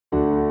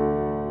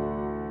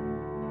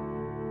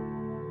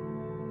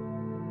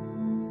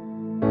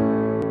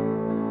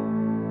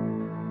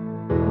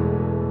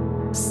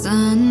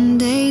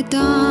Sunday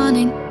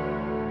dawning.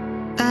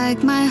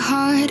 Like my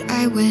heart,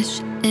 I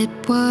wish it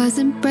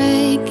wasn't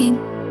breaking.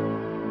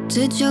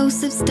 To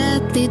Joseph's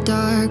deathly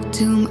dark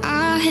tomb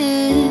I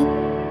hid.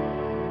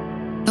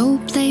 No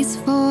place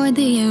for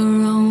the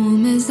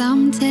aromas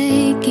I'm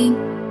taking.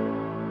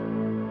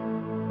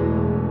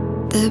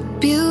 The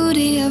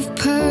beauty of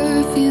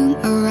perfume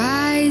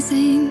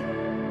arising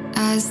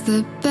as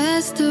the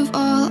best of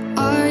all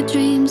our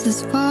dreams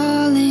is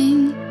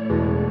falling.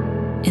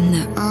 In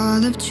the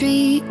olive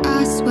tree,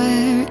 I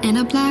swear, and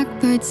a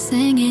blackbird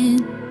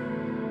singing,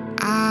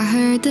 I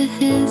heard the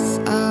hiss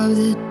of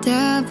the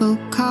devil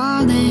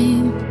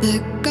calling. The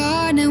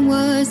garden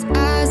was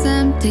as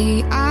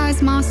empty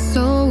as my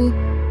soul.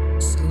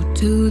 So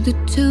to the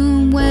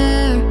tomb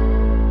where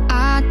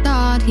I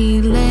thought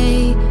he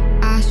lay,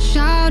 I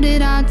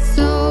shouted at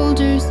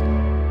soldiers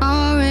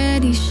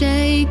already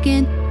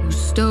shaken, who's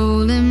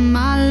stolen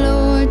my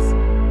Lord's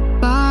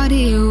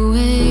body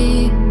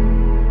away.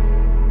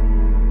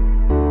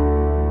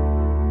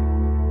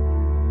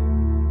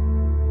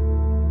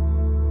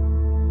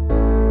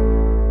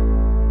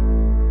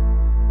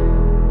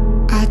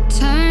 I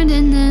turned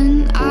and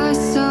then I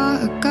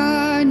saw a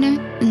gardener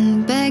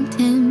and begged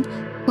him,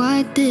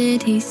 what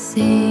did he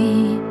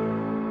see?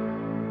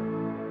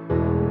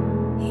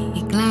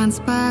 He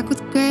glanced back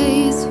with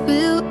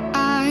grace-filled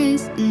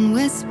eyes and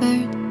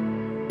whispered,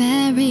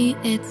 Mary,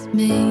 it's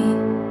me.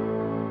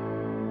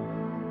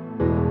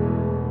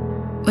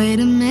 Wait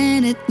a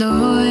minute,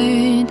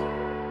 Lord,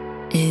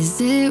 is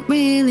it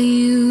really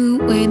you?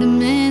 Wait a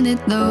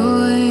minute,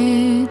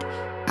 Lord,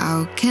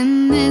 how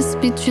can this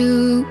be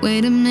true?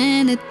 Wait a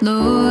minute,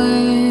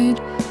 Lord,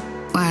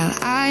 while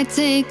I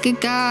take a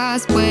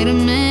gasp. Wait a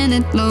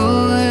minute,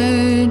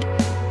 Lord,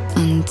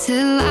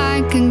 until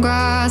I can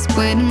grasp.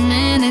 Wait a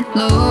minute,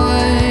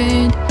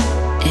 Lord,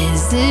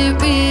 is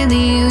it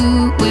really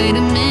you? Wait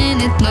a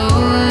minute,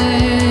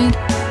 Lord,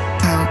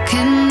 how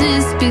can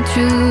this be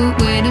true?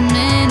 Wait a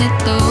minute,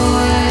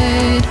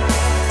 Lord,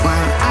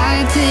 while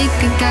I take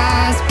a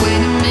gasp.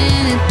 Wait a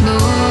minute,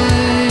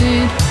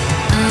 Lord,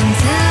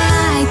 until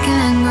I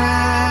can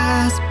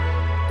grasp.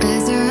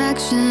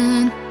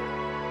 Resurrection,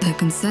 the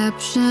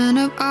conception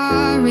of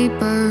our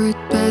rebirth.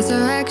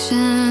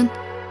 Resurrection,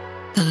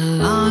 the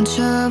launch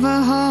of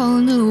a whole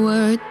new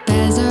word.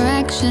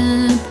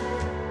 Resurrection,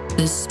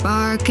 the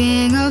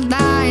sparking of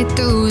light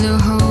through the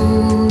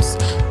holes,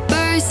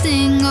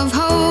 bursting of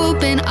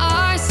hope in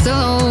our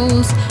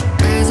souls.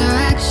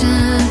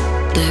 Resurrection,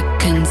 the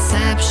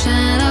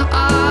conception of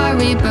our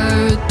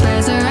rebirth.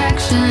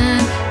 Resurrection,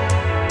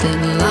 the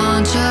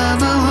launch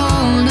of a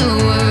whole new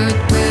word.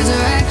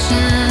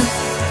 Resurrection,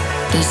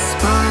 the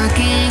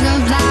sparking of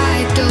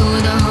light through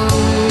the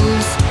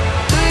holes,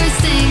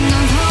 bursting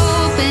of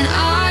hope in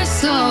our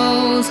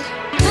souls.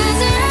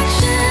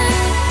 Resurrection,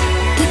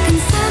 the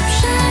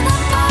conception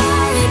of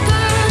our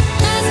rebirth.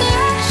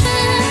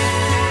 Resurrection,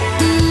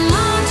 the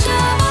launch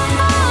of a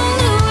whole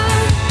new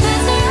world.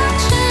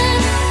 Resurrection,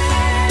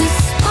 the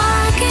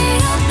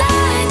sparking of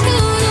light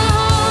through the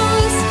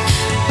holes,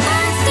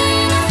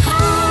 bursting of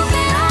hope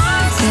in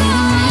our souls. Wait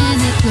a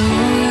minute,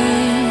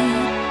 Lord,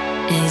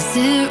 is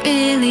it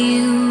really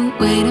you?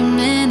 Wait a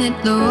minute,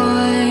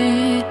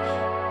 Lord,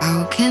 how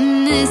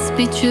can this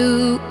be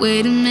true?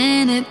 Wait a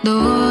minute,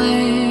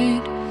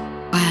 Lord,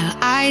 while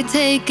I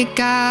take a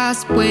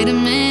gasp. Wait a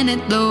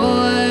minute,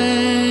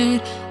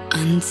 Lord,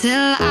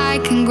 until I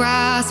can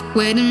grasp.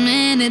 Wait a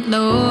minute,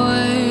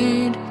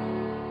 Lord,